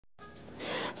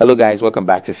Hello guys, welcome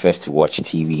back to First to Watch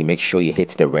TV. Make sure you hit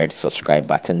the red subscribe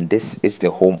button. This is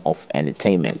the home of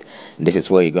entertainment. This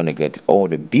is where you're going to get all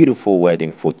the beautiful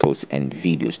wedding photos and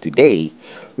videos. Today,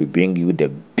 we bring you the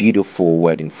beautiful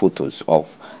wedding photos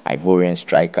of Ivorian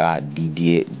striker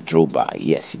Didier Drogba.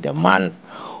 Yes, the man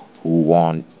who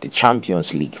won the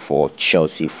Champions League for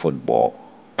Chelsea Football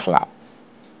Club.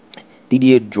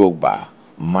 Didier Drogba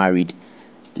married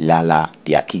Lala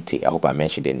Diakite. I hope I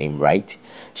mentioned the name right.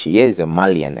 She is a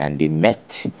Malian and they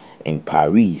met in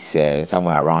Paris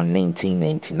somewhere around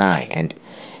 1999 and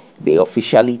they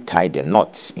officially tied the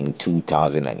knot in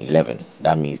 2011.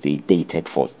 That means they dated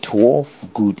for 12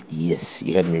 good years.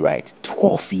 You heard me right.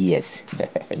 12 years.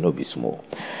 No be small.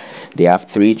 They have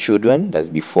 3 children. That's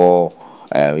before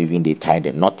even they tied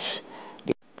the knot.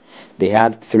 They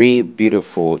had 3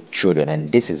 beautiful children,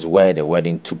 and this is where the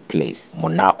wedding took place.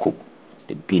 Monaco,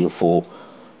 the beautiful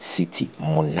city,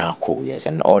 Monaco, yes,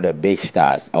 and all the big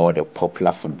stars, all the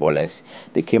popular footballers,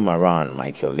 they came around.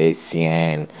 Michael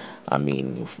Essien,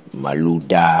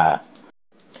 Malouda,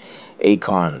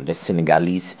 Akon, the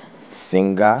Senegalese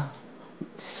singer,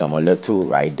 Samoleto,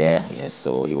 right there, yes,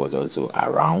 so he was also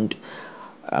around.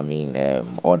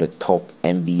 All the top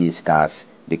NBA stars,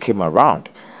 they came around.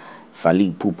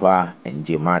 Fali Pupa and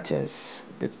Jay Martins,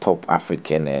 the top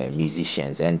African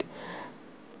musicians. And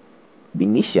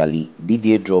initially,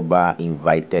 Didier Drogba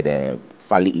invited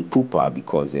Fali Ipupa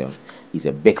because he's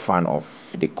a big fan of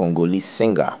the Congolese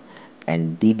singer.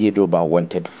 And Didier Drogba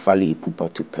wanted Fali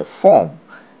Ipupa to perform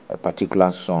a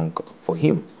particular song for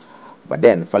him. But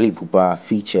then Fali Ipupa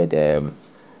featured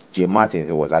Jay Martins.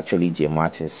 It was actually Jay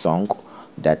Martins' song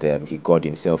that he got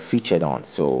himself featured on.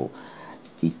 So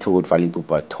he told Fali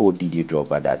Pupa, told Didier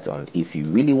Drogba that if you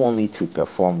really want me to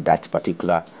perform that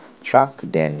particular track,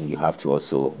 then you have to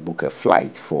also book a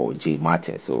flight for Jay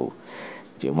Martins. So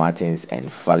Jay Martins and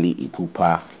Fali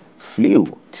Ipupa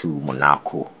flew to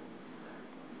Monaco.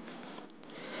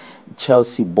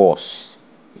 Chelsea boss,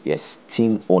 yes,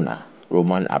 team owner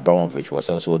Roman Abramovich was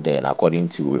also there, and according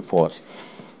to reports,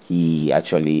 he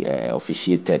actually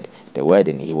officiated the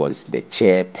wedding. He was the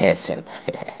chairperson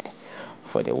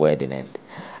for the wedding, and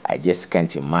I just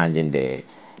can't imagine the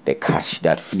cash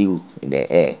that flew in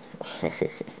the air.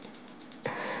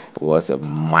 It was a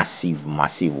massive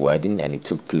wedding, and it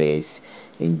took place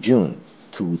in June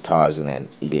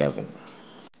 2011.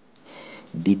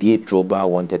 Didier Drogba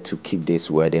wanted to keep this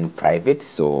wedding private,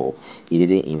 so he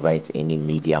didn't invite any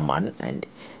media man, and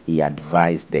he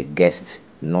advised the guests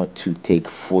not to take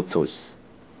photos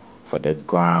for the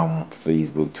gram,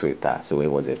 Facebook, Twitter. So it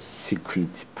was a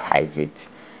secret, private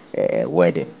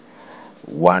wedding.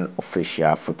 One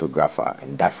official photographer,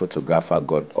 and that photographer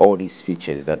got all these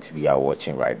pictures that we are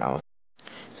watching right now.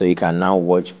 So you can now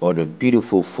watch all the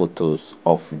beautiful photos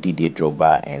of Didier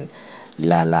Drogba and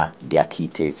Lala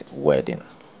Diakite's wedding.